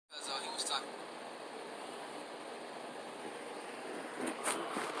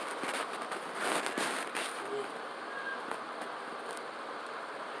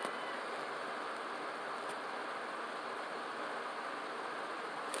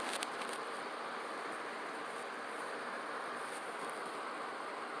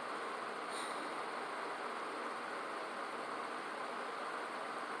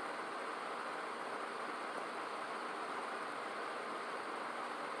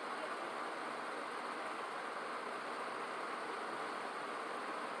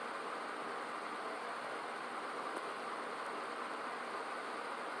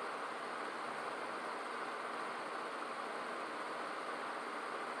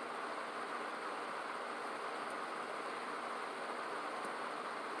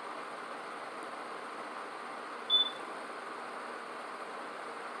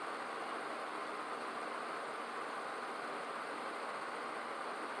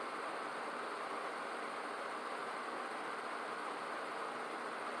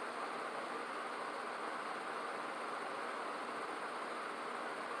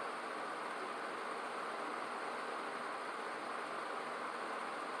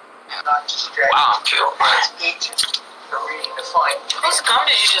Wow, I'm cute. Whose gum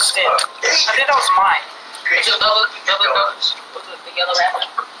did you just steal? I think that was mine. Was it the yellow wrapper?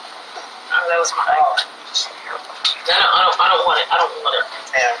 Oh, that was mine. I don't want it. I don't want it.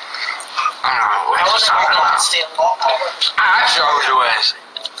 I don't know what you're talking about. I showed you ass.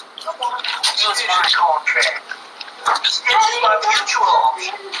 It was mine. This is my mutual. I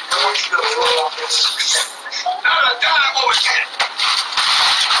want you to throw off this. I'm always kidding.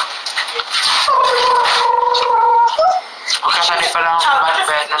 Because I fell out of my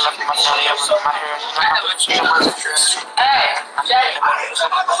bed and left my belly up with my hair. Hey, Jay.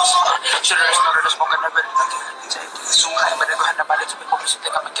 Should have started smoking a bit. But I go ahead and buy it to me. I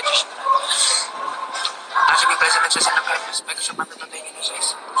should be placing it just in the papers. Making sure my little thing in his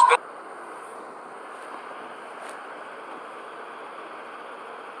face.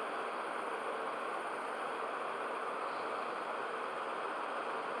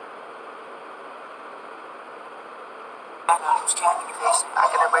 I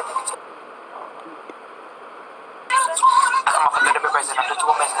can everything into I come off a little bit racing after 2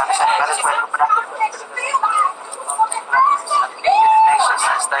 minutes and I decided that is great, but I could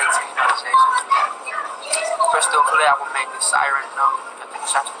since 13 First still clear I will make this siren known. I think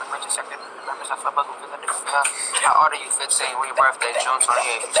shots of the major second members of my bubble because I didn't how old are you 15 when your birthday June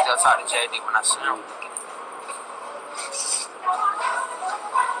 28th? Still talk to JD when I see him.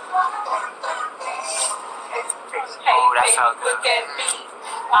 Oh, that felt good. Look at me.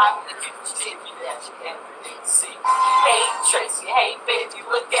 I'm the cutest chick that you ever see. Hey, Tracy. Hey, baby,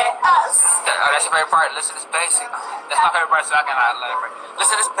 look at us. That's your favorite part. Listen, it's basic. That's my favorite part, so I can elaborate.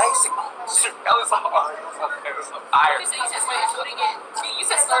 Listen, it's basic. That was so hard. It was so iron. You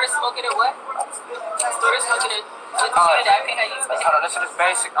said started smoking it what? Started smoking it. Hold on, listen, it's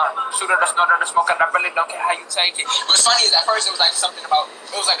basic. Shooter, the snorter, the smoker, I really don't care how you take it. What's funny is at first it was like something about,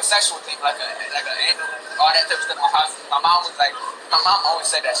 it was like a sexual thing, like a anal, all that type of stuff. My mom was like, my mom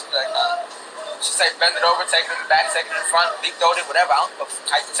always said that. She'd be like, she'd say, bend it over, take it in the back, take it in the front, deep throat it, whatever. I don't know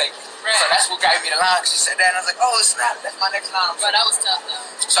how you take it. Right. So that's what gave me the line. She said that, and I was like, oh, snap, that's my next line. But that was tough,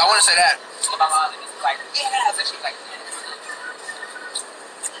 though. So I want to say that. So my mom was like, yeah, and she was like,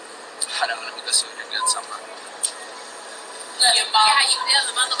 I don't know, let me listen to it again somewhere. Your mom. How you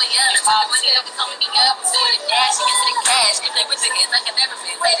feel about the way up? When you ever coming me up, so the dash, you get to the cash. If they were tickets, I can never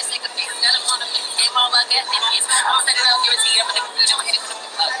feel like this nigga feels. I don't want to make it all I got. I'm gonna set it up, give it to you. I'm gonna hit it with a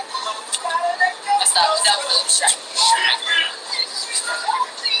fuck. Let's stop. That was a strike.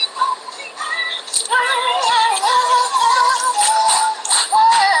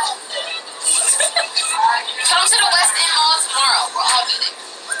 Come to the West End Mall tomorrow. We'll all be there.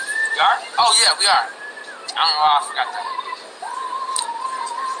 We are? Oh, yeah, we are. I don't know why I forgot that.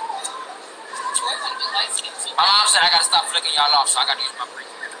 My mom said I gotta stop flicking y'all off, so I gotta use my brain.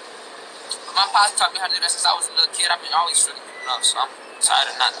 But my pops taught me how to do that since I was a little kid. I've been always flicking people off, so I'm tired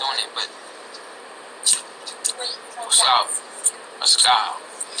of not doing it, but what's up? What's up?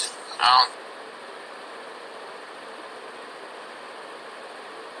 I don't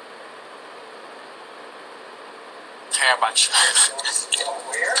care about you.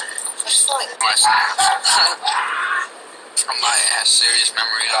 I might have serious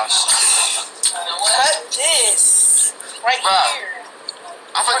memory loss. Cut this right here.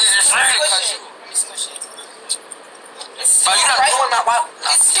 I'm forgetting this really cut you. Let me squish it. Bro, you're not doing my wife.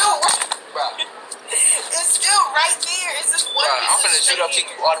 It's still right. Bro. It's still right there. It's just one piece I'm finna of shoot up,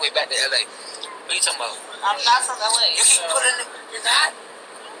 kick you all the way back to LA. What are you talking about? I'm not from LA. You keep putting it. You're not?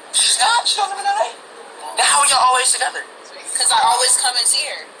 She's not? She don't live in LA? Then how are y'all always together? Because I always come and see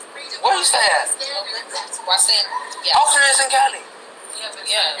her. Where you stay at? Why saying, yeah. Oakland is in Cali.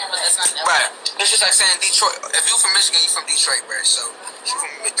 Yeah, but that's not LA. Right. It's just like saying Detroit. If you from Michigan, you from Detroit, bro. So you from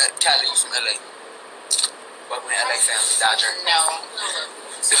Cali, you from LA. But when LA family, Dodger. No.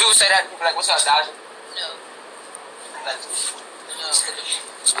 If people say that, people be like, what's up, Dodger? No. Like, No.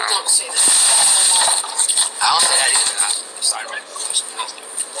 We don't say that. I don't say that either. I'm sorry, man.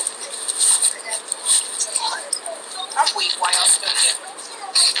 I'm weak. Why y'all still get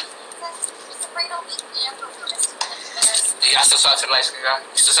Yeah, I still talk to the light skin guy.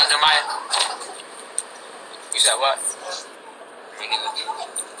 You still talk to Maya? You said what? Me neither.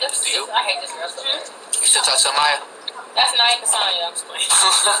 You? I hate this girl so much. You still talk to Maya? That's Naya Kasanya. I'm just playing.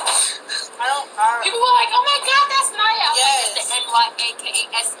 I don't. People were like, oh my god, that's Naya. Yes. It's the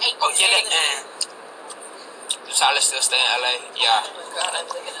NYAKASA. Oh, yeah, the N. Tyler still stay in LA? Yeah.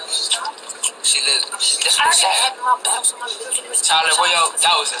 She lives. That's what she said. Tyler, where yo?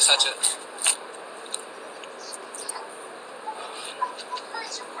 That was in such a.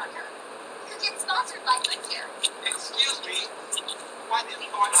 Excuse me. Why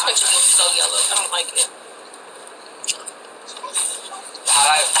This picture looks so yellow. I don't like it.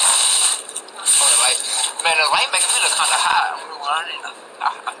 Man, the light making me look kind of high.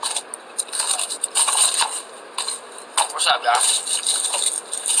 What's up, y'all?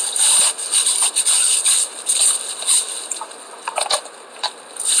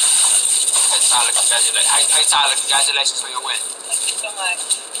 Hey, Tyler, congratulations for your win. Thank you so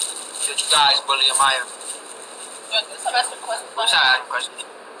much. Did you guys bully Amaya? This is a question. We started asking questions.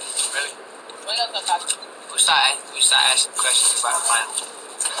 Really? What else are talking? We started asking questions about Amaya.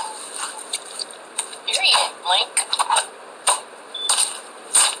 Period. Blank.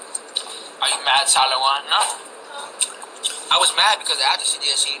 Are you mad Tyler won? No. I was mad because after she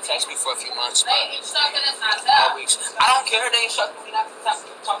didn't text me for a few months. They instructed us not to. Weeks. I don't care. They instructed me not to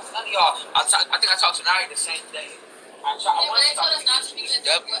talk to none of y'all. I think I talked to Nari the same day. But they told us not to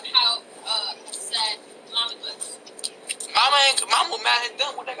because how sad Mama was. Mama mad at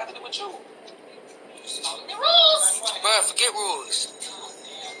them. What they got to do with you? The rules. Bro, forget rules.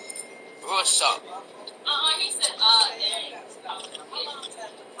 Rules suck. He said, dang.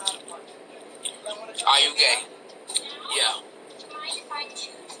 Are you gay? Yeah.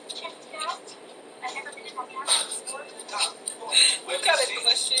 What kind of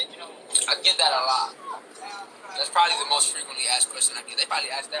question? I get that a lot. That's probably the most frequently asked question I get. They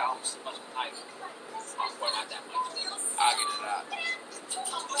probably ask that almost as much as I do. Well, not that much. I get it a lot.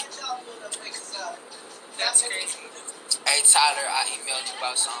 That's crazy. Hey, Tyler, I emailed you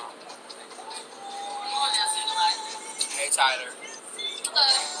about something. Hey, Tyler.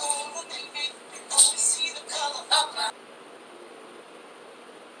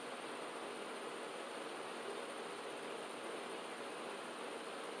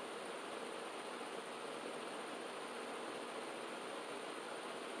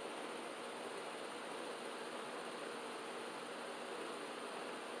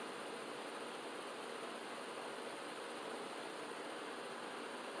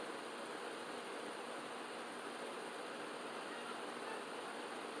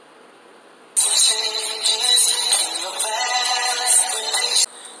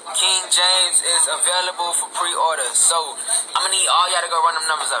 King James is available for pre-order. So, I'm going to need all y'all to go run them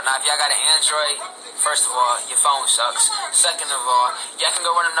numbers up. Now, if y'all got an Android, first of all, your phone sucks. Second of all, y'all can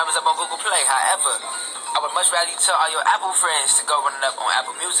go run them numbers up on Google Play. However, I would much rather you tell all your Apple friends to go run it up on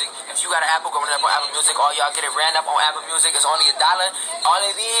Apple Music. If you got an Apple, go run it up on Apple Music. All y'all get it ran up on Apple Music. It's only $1. All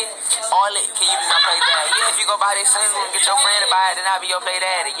it is, can you be my play daddy? Yeah, if you go buy this single and get your friend to buy it, then I'll be your play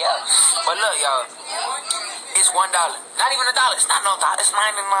daddy. Yeah. But look, y'all. It's $1. Not even $1. It's not no dollar. It's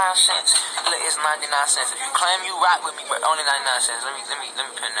 99 cents. Look, it's 99 cents. If you claim you rock with me, but only 99 cents. Let me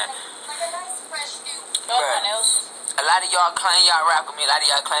pin that. Bruh, a lot of y'all claim y'all rock with me. A lot of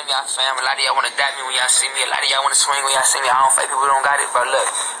y'all claim y'all fam. A lot of y'all want to dap me when y'all see me. A lot of y'all want to swing when y'all see me. I don't fake people don't got it, but look,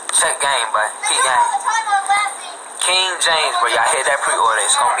 check game, but peak game. King James, bro, y'all hear that pre-order.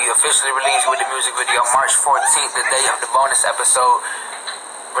 It's gonna be officially released with the music video March 14th, the day of the bonus episode,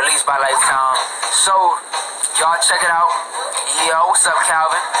 released by Lifetime. So, y'all check it out. Yo, what's up,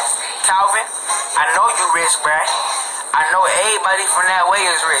 Calvin? Calvin, I know you rich, bruh. I know everybody from that way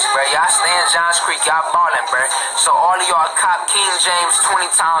is rich, bruh. Y'all stay in Johns Creek, y'all ballin', bruh. So all of y'all cop King James 20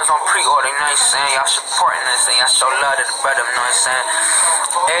 times on pre-order, you know what I'm saying? Y'all supporting us and y'all show love to the brother, you know what I'm saying?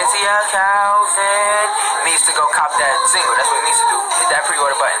 ATL Calvin needs to go cop that single. That's what he needs to do. Hit that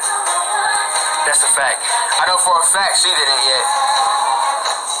pre-order button. That's a fact. I know for a fact she didn't yet.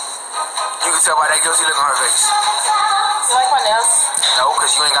 You can tell by that guilty look on her face. You like my nails? No,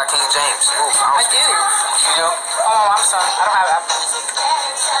 because you ain't got King James. Move. I do. You do? Oh, I'm sorry. I don't have Apple Music.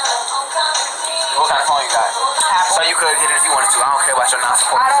 What kind of phone you got? Apple. So you could get it if you wanted to. I don't care about your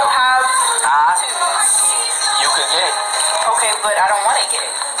non-support. I don't have You could get it. Okay, but I don't want to get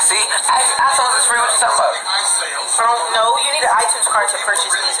it. See? iTunes is free. What you talking about? I don't know. You need an iTunes card to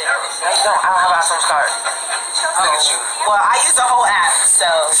purchase music. No, you don't. I don't have an iTunes card. Look at you. Well, I use the whole app, so.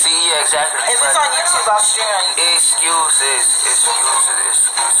 See, yeah, exactly. If it's on YouTube, I'll stream on YouTube. Excuses.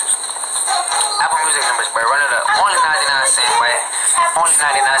 Apple Music numbers, bro. Run it up. Only 99 cents, bro. Only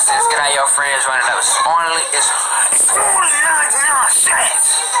 99 cents. Get out your friends, run it up. It's only 99 cents.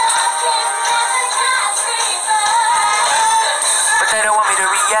 But they don't want me to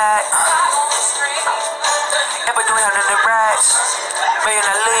react. And but doing under the rats. Million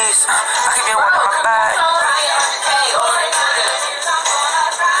at least. I keep getting one on my back.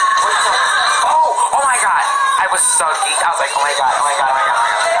 Oh my god. I was so geeked. I was like, oh my god.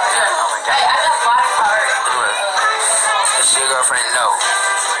 Hey, I got body power. It's your girlfriend, no.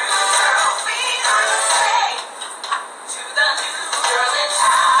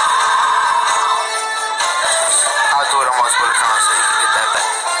 I'll do it almost for the time so you can get that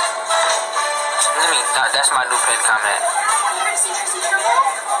That's my new pin comment.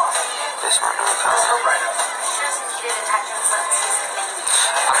 That's my new comment.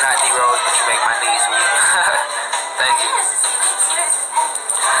 I'm not D-Rose, but you make my knees weak. Thank you.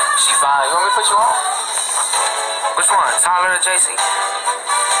 She fine. You want me to put you on? Which one? Tyler or JC?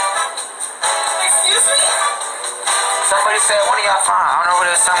 Excuse me? Somebody said one of y'all fine. I don't know what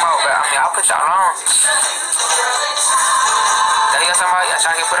it was talking about, but I mean, I'll put y'all on. That you got somebody? Y'all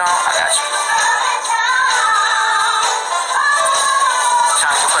trying to get put on? I got you.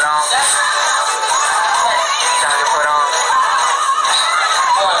 Trying to get put on? Trying to get put on?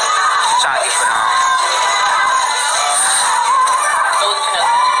 Trying to get put on.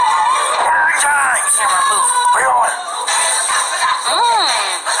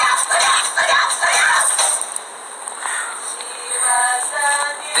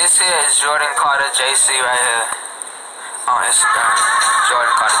 This here is Jordan Carter JC right here on Instagram.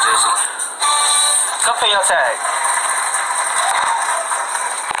 Jordan Carter JC. Come pin your tag.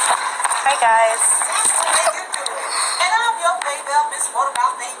 Hey guys. And I'm your Maybell, Miss What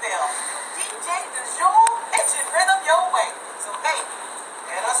About Maybell. DJ the Jour, pitching rhythm your way. So hey,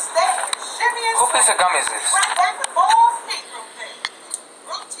 let us stay and shimmy and Who piece of gum is this? right back with more.